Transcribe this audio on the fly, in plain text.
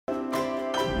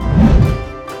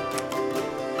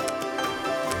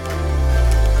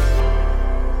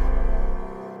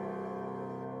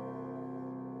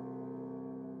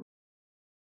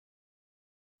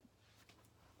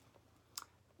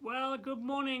Good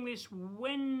morning this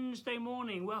Wednesday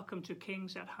morning. Welcome to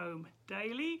Kings at Home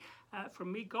Daily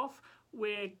from me, Goff.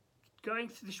 We're going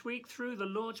through this week through the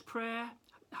Lord's Prayer,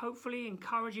 hopefully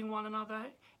encouraging one another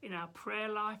in our prayer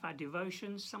life, our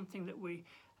devotions, something that we,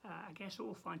 I guess,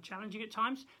 all find challenging at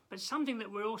times, but something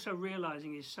that we're also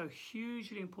realizing is so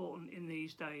hugely important in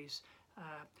these days,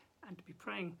 and to be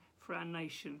praying for our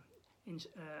nation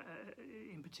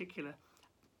in particular.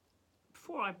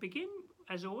 Before I begin,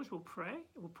 as always, we'll pray,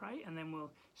 and then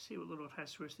we'll see what the Lord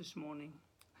has for us this morning.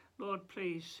 Lord,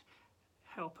 please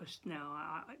help us now.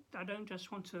 I don't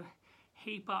just want to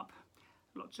heap up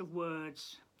lots of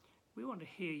words. We want to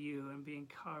hear you and be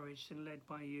encouraged and led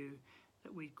by you,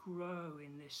 that we grow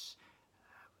in this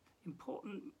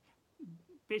important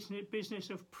business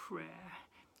of prayer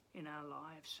in our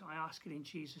lives. I ask it in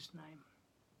Jesus' name.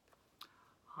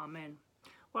 Amen.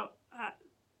 Well,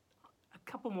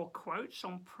 a couple more quotes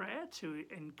on prayer to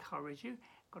encourage you.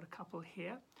 Got a couple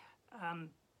here.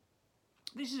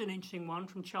 This is an interesting one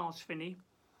from Charles Finney.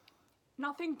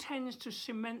 Nothing tends to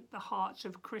cement the hearts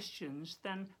of Christians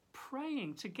than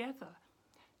praying together.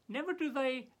 Never do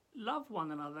they love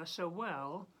one another so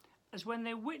well as when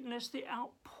they witness the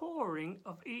outpouring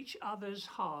of each other's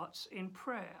hearts in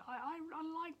prayer. I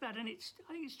like that, and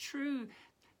I think it's true.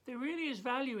 There really is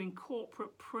value in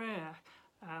corporate prayer.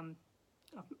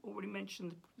 I've already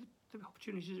mentioned the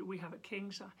opportunities that we have at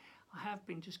Kings. I have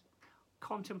been just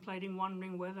contemplating,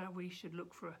 wondering whether we should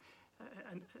look for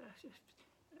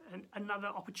another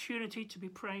opportunity to be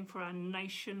praying for our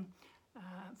nation,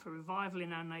 for revival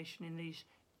in our nation in these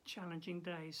challenging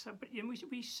days. So, but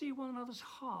we see one another's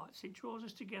hearts. It draws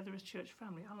us together as church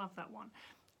family. I love that one.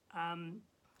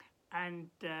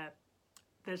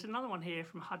 There's another one here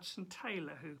from Hudson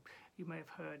Taylor, who you may have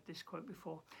heard this quote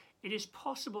before. It is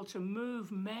possible to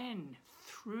move men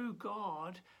through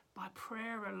God by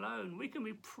prayer alone. We can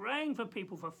be praying for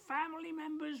people, for family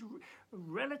members,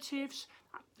 relatives,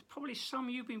 probably some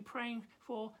you've been praying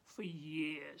for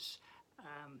years.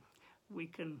 We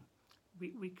can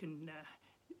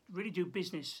really do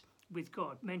business with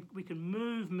God. We can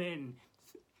move men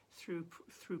through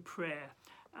prayer.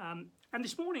 And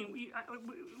this morning,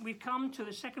 we've come to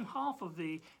the second half of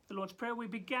the Lord's Prayer. We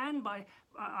began by,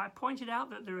 I pointed out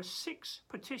that there are 6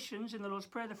 petitions in the Lord's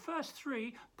Prayer. The first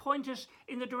 3 point us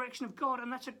in the direction of God,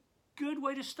 and that's a good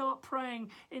way to start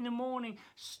praying in the morning.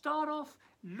 Start off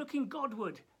looking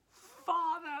Godward.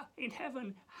 Father in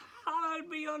heaven, hallowed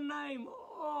be your name.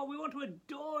 Oh, we want to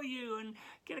adore you and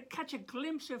catch a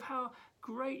glimpse of how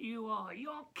great you are.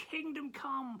 Your kingdom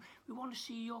come. We want to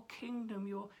see your kingdom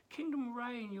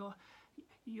reign, your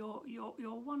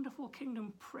wonderful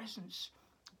kingdom presence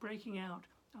breaking out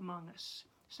among us.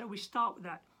 So we start with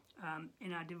that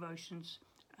in our devotions.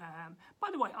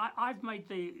 By the way, I've made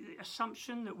the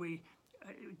assumption that we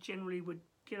generally would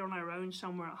get on our own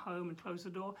somewhere at home and close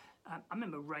the door. I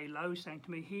remember Ray Lowe saying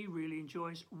to me he really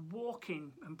enjoys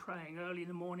walking and praying early in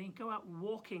the morning. Go out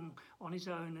walking on his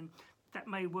own, and that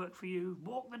may work for you.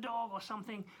 Walk the dog or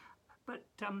something, but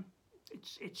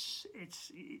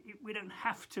we don't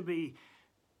have to be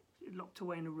locked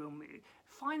away in a room.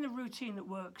 Find the routine that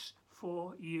works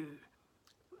for you.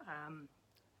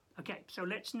 Okay, so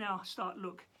let's now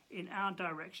look in our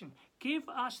direction. Give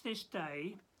us this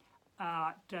day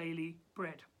our daily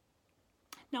bread.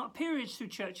 Now, at periods through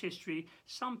church history,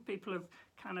 some people have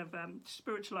kind of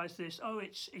spiritualized this. Oh,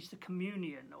 it's the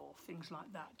communion or things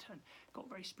like that, and got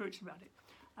very spiritual about it.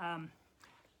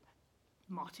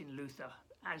 Martin Luther,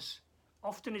 as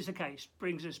often is the case,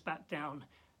 brings us back down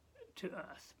to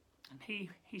earth. And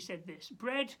he said this: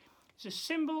 bread is a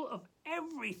symbol of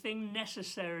everything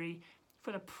necessary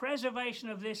for the preservation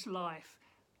of this life.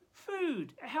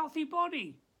 Food, a healthy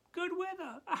body, good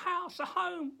weather, a house, a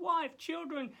home, wife,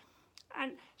 children.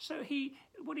 And so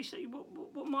what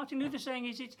Martin Luther's saying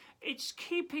is it's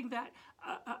keeping that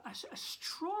a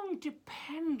strong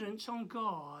dependence on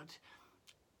God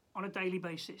on a daily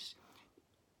basis.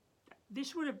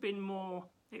 This would have been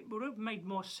it would have made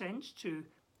more sense to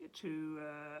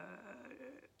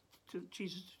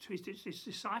Jesus, to his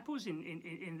disciples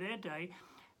in their day,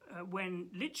 when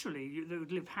literally they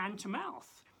would live hand to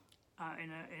mouth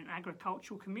in an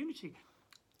agricultural community.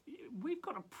 We've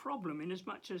got a problem in as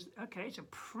much as, okay, it's a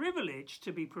privilege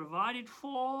to be provided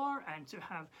for and to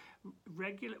have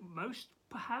most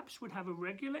perhaps would have a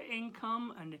regular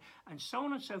income and so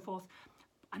on and so forth.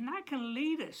 And that can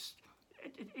lead us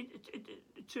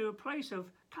to a place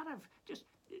of kind of just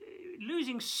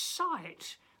losing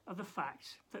sight of the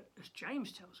fact that, as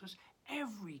James tells us,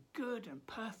 every good and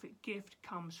perfect gift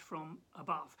comes from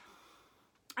above.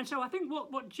 And so I think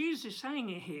what Jesus is saying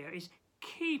here is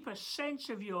keep a sense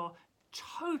of your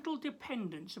total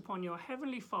dependence upon your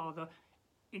Heavenly Father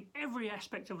in every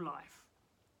aspect of life.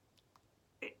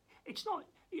 It's not.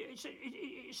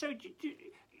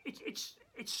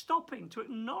 It's stopping to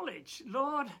acknowledge,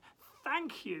 Lord,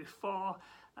 thank you for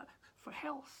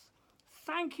health.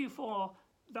 Thank you for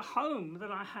the home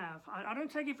that I have. I don't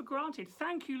take it for granted.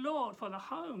 Thank you, Lord, for the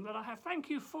home that I have. Thank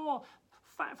you for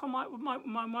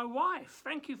my wife.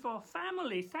 Thank you for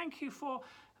family. Thank you for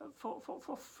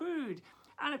food.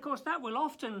 And of course, that will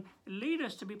often lead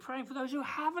us to be praying for those who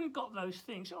haven't got those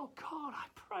things. Oh God, I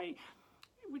pray,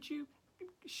 would you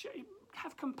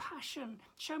have compassion?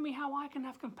 Show me how I can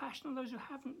have compassion on those who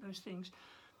haven't those things.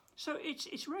 So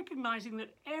it's recognizing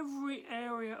that every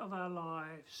area of our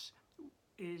lives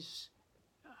is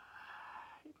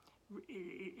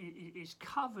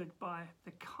covered by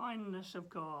the kindness of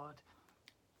God,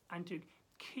 and to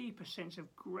keep a sense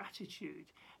of gratitude.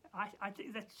 I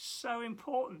think that's so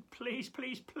important. Please,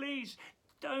 please, please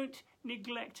don't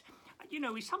neglect. You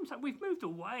know, we've moved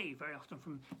away very often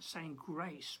from saying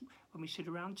grace when we sit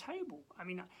around table. I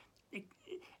mean,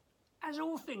 as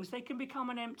all things, they can become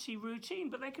an empty routine,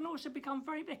 but they can also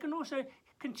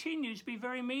continue to be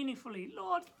very meaningfully.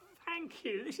 Lord, thank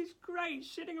you. This is great.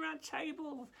 Sitting around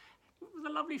table with the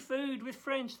lovely food with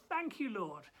friends. Thank you,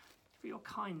 Lord, for your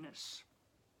kindness.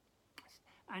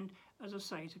 And as I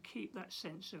say, to keep that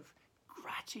sense of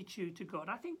gratitude to God.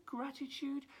 I think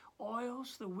gratitude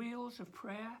oils the wheels of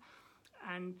prayer,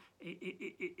 and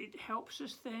it helps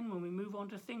us then when we move on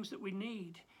to things that we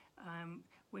need.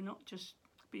 We're not just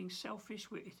being selfish.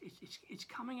 It's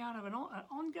coming out of an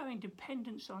ongoing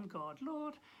dependence on God.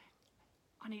 Lord,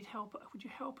 I need help. Would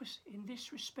you help us in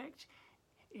this respect?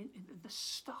 In the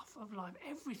stuff of life,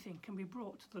 everything can be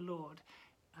brought to the Lord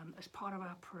as part of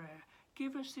our prayer.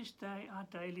 Give us this day our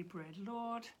daily bread.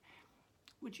 Lord,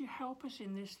 would you help us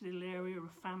in this little area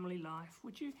of family life?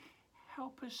 Would you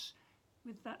help us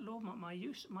with that, Lord, my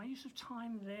use of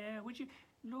time there? Would you,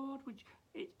 Lord,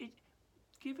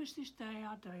 give us this day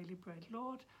our daily bread.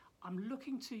 Lord, I'm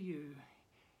looking to you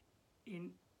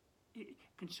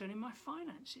concerning my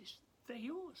finances. They're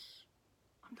yours.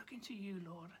 I'm looking to you,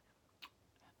 Lord.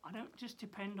 I don't just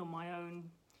depend on my own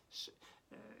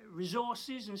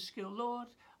resources and skill, Lord.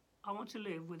 I want to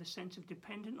live with a sense of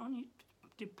dependence on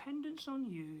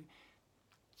you,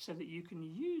 so that you can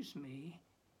use me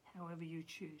however you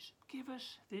choose. Give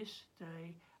us this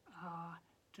day our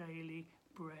daily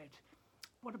bread.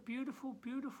 What a beautiful,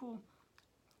 beautiful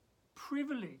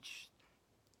privilege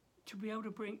to be able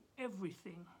to bring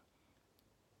everything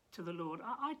to the Lord.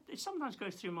 It sometimes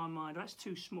goes through my mind, that's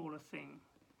too small a thing.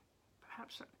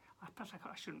 Perhaps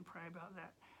I shouldn't pray about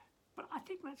that. But I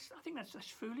think that's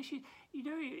foolish. You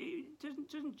know,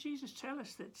 doesn't Jesus tell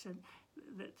us that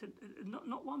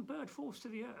not one bird falls to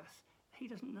the earth? He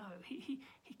doesn't know. He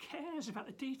cares about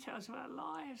the details of our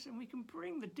lives, and we can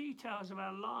bring the details of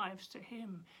our lives to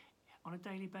him on a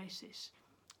daily basis.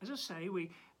 As I say,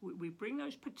 we bring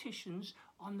those petitions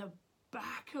on the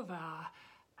back of our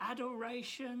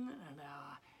adoration and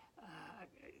our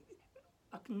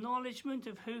acknowledgement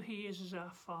of who he is as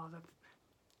our Father,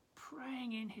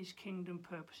 praying in his kingdom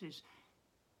purposes,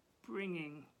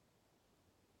 bringing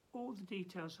all the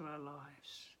details of our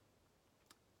lives,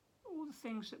 all the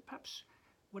things that perhaps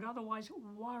would otherwise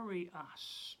worry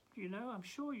us. You know, I'm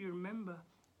sure you remember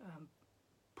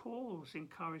Paul's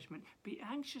encouragement. Be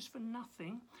anxious for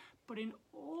nothing, but in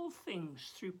all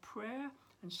things through prayer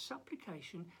and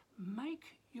supplication, make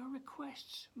your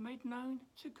requests made known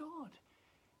to God.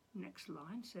 Next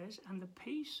line says, and the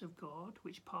peace of God,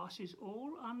 which passes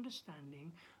all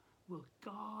understanding, will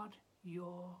guard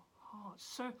your hearts.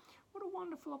 So what a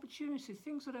wonderful opportunity.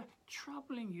 Things that are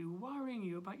troubling you, worrying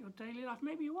you about your daily life.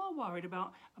 Maybe you are worried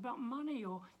about money,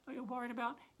 or you're worried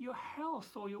about your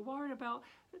health, or you're worried about,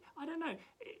 I don't know.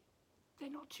 They're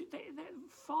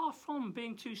far from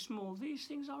being too small. These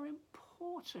things are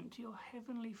important to your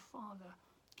Heavenly Father.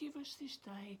 Give us this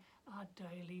day our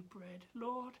daily bread.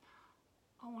 Lord,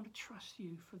 I want to trust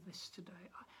you for this today.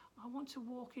 I want to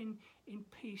walk in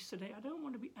peace today. I don't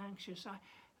want to be anxious.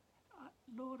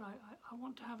 Lord, I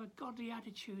want to have a godly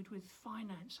attitude with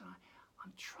finance.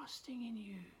 I'm trusting in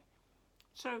you.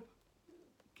 So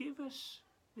give us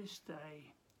this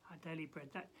day our daily bread.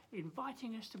 That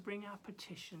inviting us to bring our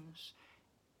petitions,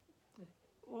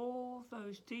 all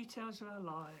those details of our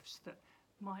lives that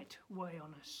might weigh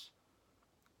on us,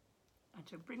 and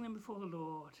to bring them before the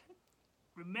Lord,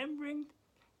 remembering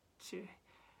to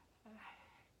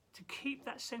keep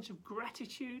that sense of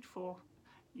gratitude for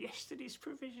yesterday's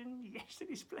provision,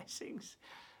 yesterday's blessings,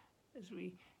 as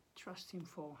we trust him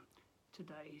for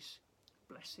today's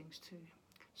blessings too.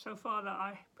 So Father,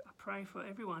 I pray for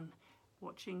everyone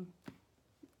watching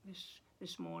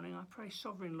this morning. I pray,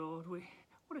 Sovereign Lord,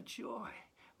 what a joy.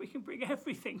 We can bring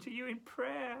everything to you in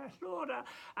prayer. Lord,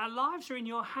 our lives are in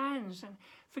your hands, and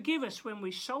forgive us when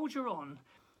we soldier on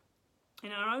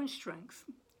in our own strength,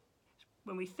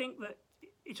 when we think that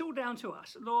it's all down to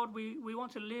us. Lord, we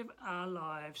want to live our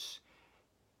lives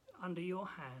under your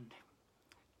hand.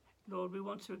 Lord, we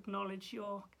want to acknowledge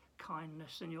your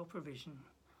kindness and your provision,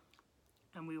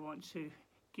 and we want to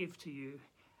give to you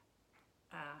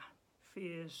our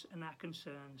fears and our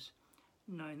concerns,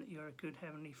 knowing that you're a good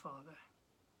Heavenly Father.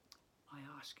 I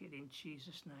ask it in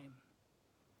Jesus' name.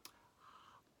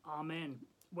 Amen.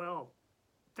 Well,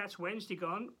 that's Wednesday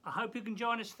gone. I hope you can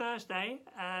join us Thursday.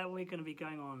 We're going to be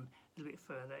going on a little bit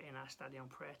further in our study on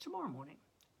prayer tomorrow morning.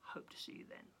 Hope to see you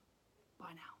then.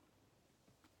 Bye now.